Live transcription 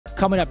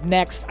coming up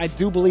next, I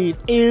do believe,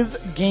 is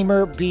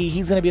GamerBee.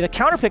 He's going to be the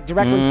counterpick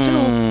directly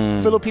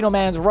to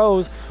Filipinoman's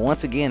Rose.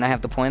 Once again, I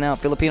have to point out,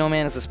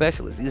 Filipinoman is a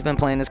specialist. He's been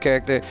playing this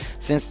character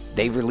since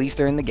they released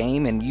her in the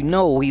game, and you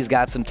know he's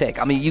got some tech.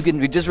 I mean, you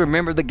can just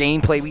remember the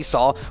gameplay we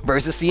saw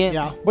versus CN.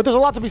 Yeah, but there's a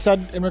lot to be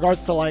said in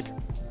regards to, like,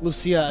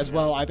 Lucia as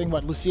well. I think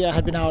Lucia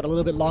had been out a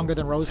little bit longer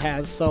than Rose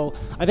has, so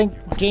I think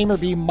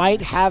GamerBee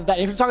might have that.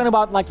 If you're talking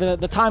about like the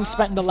time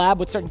spent in the lab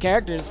with certain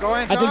characters,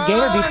 I think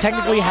GamerBee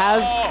technically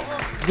has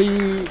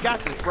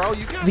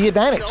the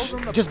advantage,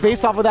 just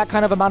based off of that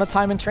kind of amount of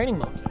time in training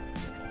mode.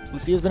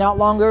 Lucia's been out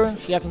longer.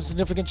 She has some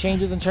significant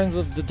changes in terms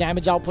of the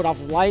damage output off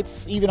of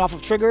lights, even off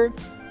of trigger.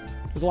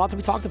 There's a lot to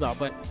be talked about,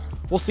 but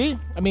we'll see.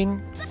 I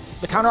mean,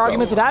 the counter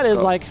argument to that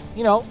is like,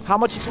 you know, how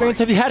much experience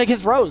have you had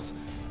against Rose?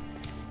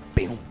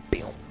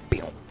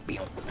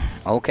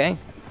 Okay,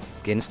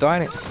 getting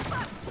started.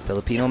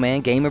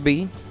 Filipinoman,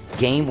 GamerBee,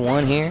 game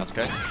 1 here. That's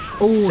okay.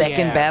 Ooh,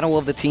 Second battle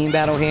of the team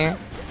battle here.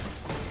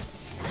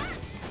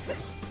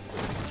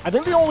 I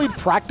think the only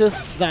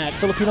practice that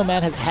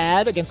Filipinoman has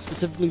had against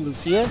specifically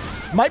Lucia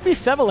might be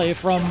Sevele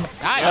from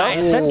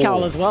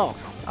Sencal as well.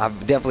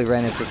 I've definitely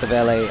ran into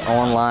Sevele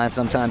online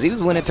sometimes. He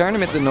was winning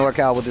tournaments in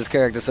NorCal with this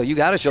character, so you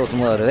got to show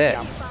some love to that.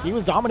 Yeah. He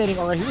was dominating,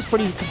 or he was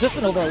pretty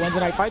consistent over at Wednesday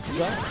night fights as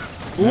well.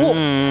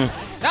 Ooh.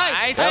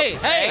 Nice.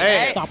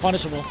 Hey. It's not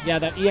punishable. Yeah,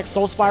 that EX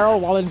Soul Spiral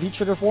while in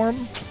V-trigger form,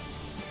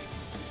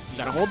 you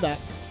gotta hold that.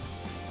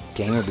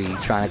 GamerBee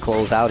trying to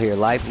close out here.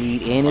 Life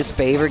lead in his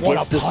favor, What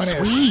gets a the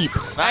punish. sweep.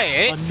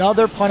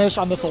 Another punish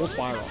on the Soul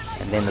Spiral.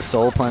 And then the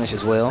soul punish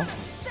as well.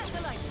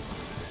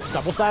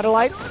 Double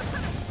satellites.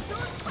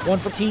 One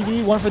for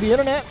TV, one for the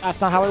internet.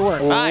 That's not how it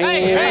works.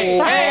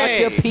 Watch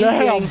your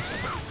peeking.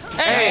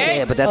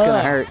 Yeah, but that's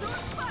gonna hurt.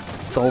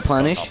 Soul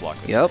punish.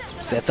 Yep,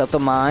 sets up the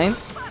mine.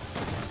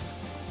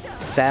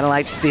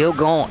 Satellite still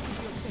going.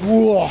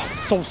 Whoa,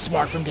 so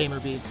smart from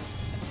GamerBee.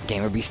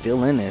 GamerBee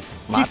still in this.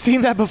 He's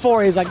seen that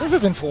before. He's like, this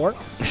isn't for.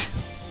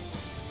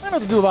 I know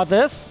what to do about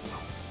this.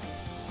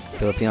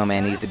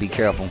 Filipinoman needs to be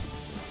careful.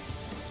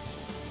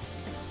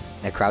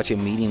 That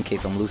crouching medium kick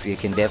from Lucia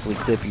can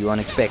definitely clip you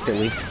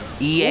unexpectedly.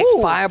 EX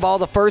Fireball,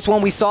 the first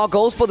one we saw,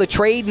 goes for the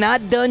trade.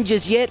 Not done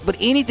just yet, but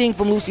anything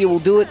from Lucia will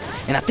do it.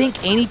 And I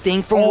think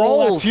anything from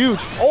Rolls. That's huge.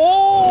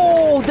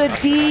 Oh, the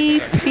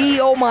DP.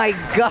 Oh my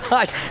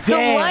gosh. The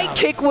light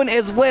kick one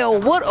as well.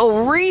 What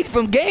a read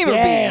from GamerBee.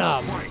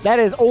 Damn. That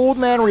is old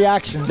man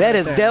reactions. That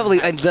is definitely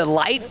the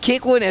light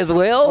kick one as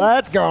well.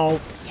 Let's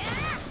go.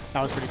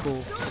 That was pretty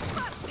cool.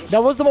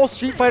 That was the most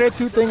Street Fighter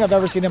 2 thing I've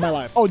ever seen in my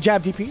life. Oh,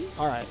 jab DP?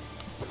 All right.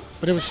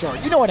 But it was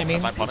short. You know what I mean.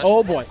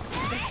 Oh, boy.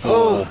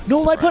 Oh.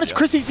 No light punish.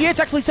 Chris ECH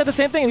actually said the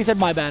same thing, and he said,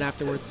 my bad,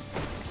 afterwards.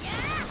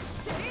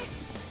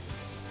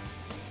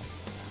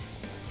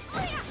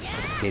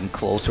 Getting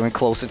closer and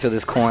closer to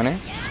this corner.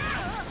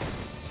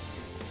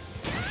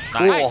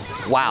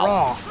 Nice. Oh,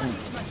 wow.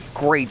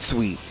 Great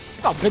sweep.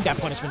 Look how big that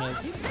punishment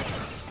is.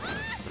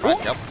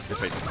 Yep. Good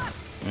face.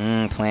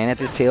 Playing at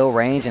this tail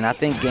range, and I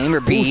think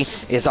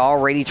GamerBee is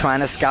already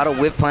trying to scout a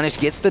whiff punish.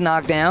 Gets the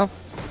knockdown.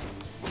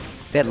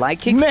 That light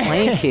kick,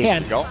 flame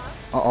kick. Go.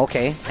 Oh,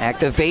 okay.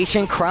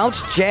 Activation,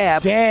 crouch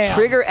jab, Damn.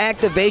 trigger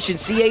activation.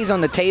 CA's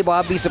on the table.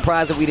 I'd be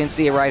surprised if we didn't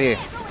see it right here.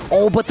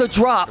 Oh, but the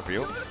drop.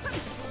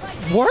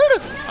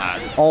 Word?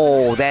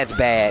 Oh, that's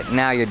bad.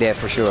 Now you're dead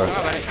for sure.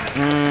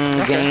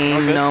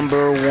 Game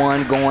number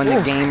 1 going to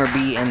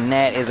GamerBee, and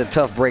that is a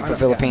tough break for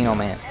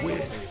Filipinoman.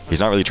 He's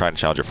not really trying to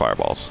challenge your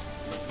fireballs.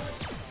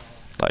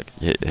 Like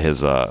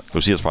his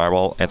Lucia's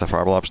fireball,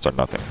 anti-fireball options are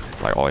nothing.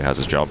 Like all he has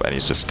is jump, and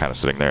he's just kind of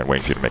sitting there and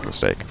waiting for you to make a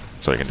mistake,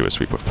 so he can do a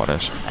sweep with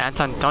punish.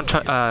 Anton, don't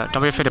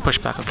be afraid to push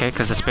back, okay?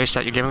 Because the space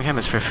that you're giving him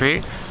is for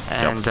free,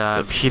 and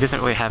he doesn't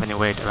really have any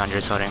weight around your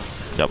zoning.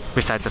 Yep.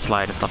 Besides the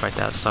slide and stuff like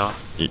that, so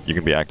You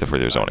can be active with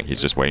your zoning. He's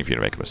just waiting for you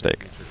to make a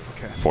mistake.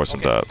 Force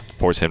him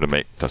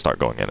to start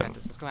going in. And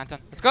Let's go, Anton.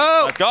 Let's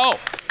go. let's go.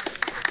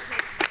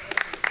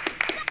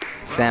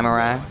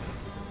 Samurai.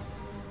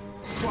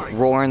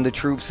 Roaring the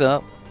troops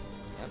up.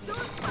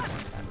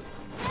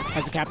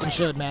 As the captain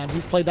should, man.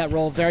 He's played that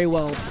role very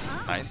well.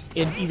 Nice.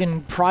 In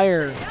even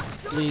prior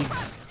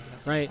leagues,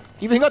 right?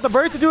 Even he got the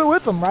birds to do it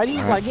with him, right?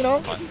 He's like, you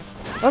know,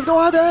 let's go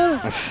out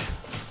there.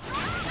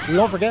 We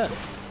don't forget.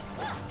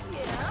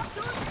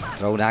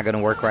 Throw not going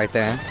to work right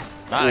there.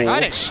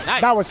 Nice.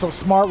 That was so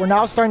smart. We're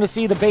now starting to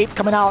see the baits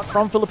coming out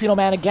from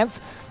Filipinoman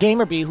against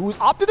GamerBee, who's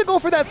opted to go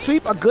for that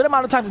sweep a good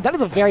amount of times. That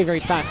is a very,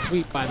 very fast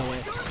sweep, by the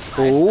way.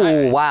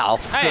 Ooh, wow.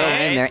 Throw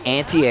in there,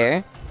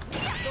 anti-air.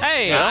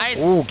 Hey, nice.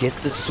 Ooh, gets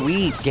the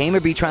sweep.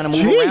 GamerBee trying to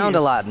move around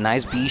a lot.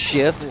 Nice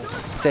V-shift.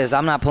 Says,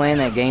 I'm not playing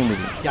that game with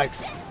you.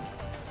 Yikes.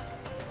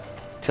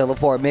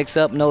 Teleport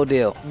mix-up, no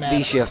deal. Man.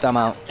 V-shift, I'm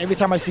out. Every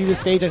time I see this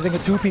stage, I think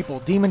of two people,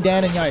 Demon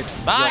Dan and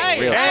Yipes. Nice.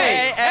 Real.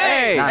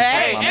 Hey. Not in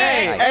front of my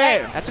man,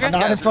 Yipes. That's okay.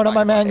 Not in front of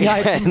my man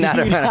Yipes. Not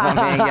in front of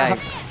my man,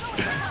 Yipes.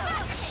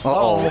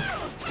 Uh-oh.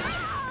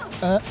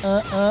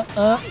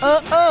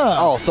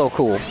 Oh, so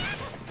cool.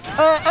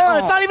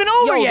 It's not even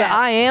over Yo, yet. the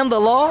I am the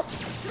law.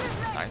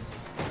 Nice.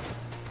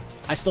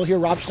 I still hear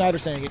Rob Schneider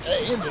saying it.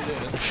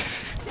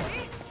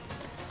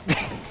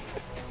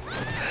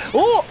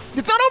 Oh,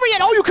 it's not over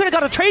yet. Oh, you could have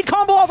got a trade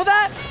combo off of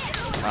that.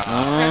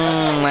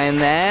 And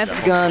that's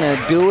gonna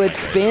do it.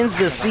 Spins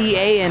the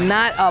CA and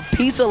not a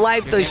piece of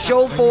life to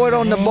show for it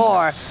on the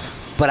bar.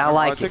 But I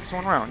like it.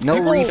 No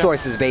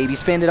resources, baby.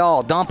 Spend it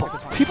all. Dump 'em.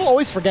 People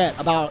always forget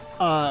about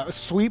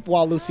sweep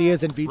while Lucia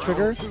is in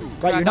V-trigger.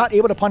 Right, you're not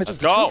able to punish. Let's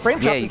go. Frame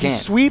trap, Yeah, you can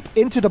can't. sweep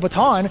into the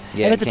baton,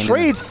 Yeah, and if you it can't do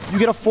trades, you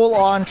get a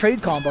full-on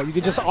trade combo. You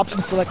can just option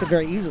select it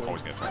very easily.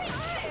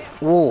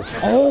 Whoa.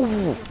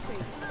 Oh.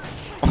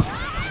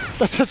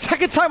 That's the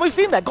second time we've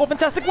seen that. Go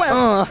Fantastic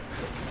Web.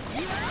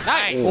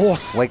 Nice. Oh,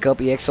 Wake up,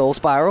 EX Soul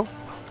Spiral.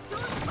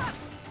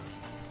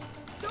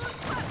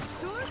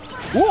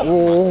 whoa.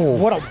 Oh.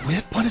 What a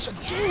whiff punish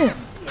again.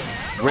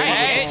 Ready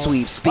with the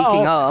sweep.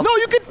 Speaking of. No,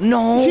 you could.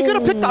 No. He could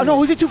have picked out.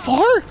 No, is it too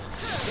far?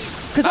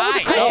 Because that was a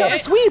Nice. crash down the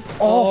sweep.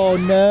 Oh,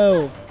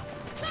 no.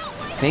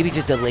 Maybe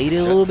just delayed it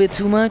a little bit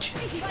too much.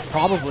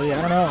 Probably.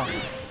 I don't know.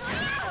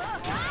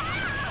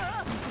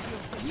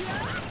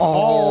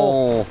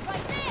 Oh.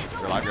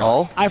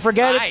 Oh. I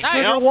forget Nice. it's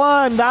trigger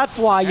one. That's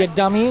why, you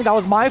dummy. That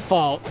was my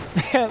fault.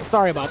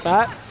 Sorry about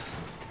that.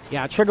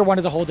 Yeah, trigger one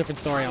is a whole different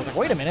story. I was like,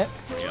 wait a minute.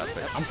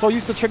 I'm so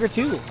used to trigger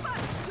two.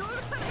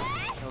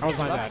 That was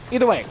my bad.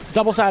 Either way,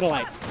 double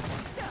satellite.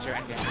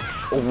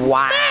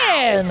 Wow.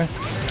 Man,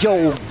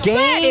 Yo,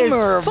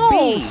 GamerBee.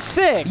 so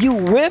sick. You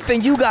whiff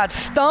and you got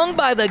stung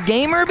by the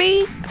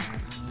GamerBee?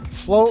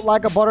 Float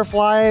like a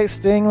butterfly,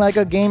 sting like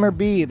a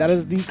GamerBee. That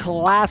is the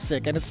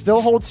classic, and it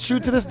still holds true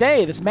to this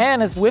day. This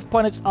man has whiff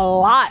punished a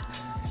lot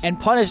and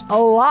punished a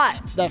lot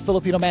that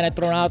Filipinoman had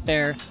thrown out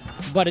there.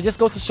 But it just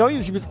goes to show you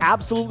he was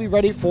absolutely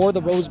ready for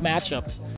the Rose matchup.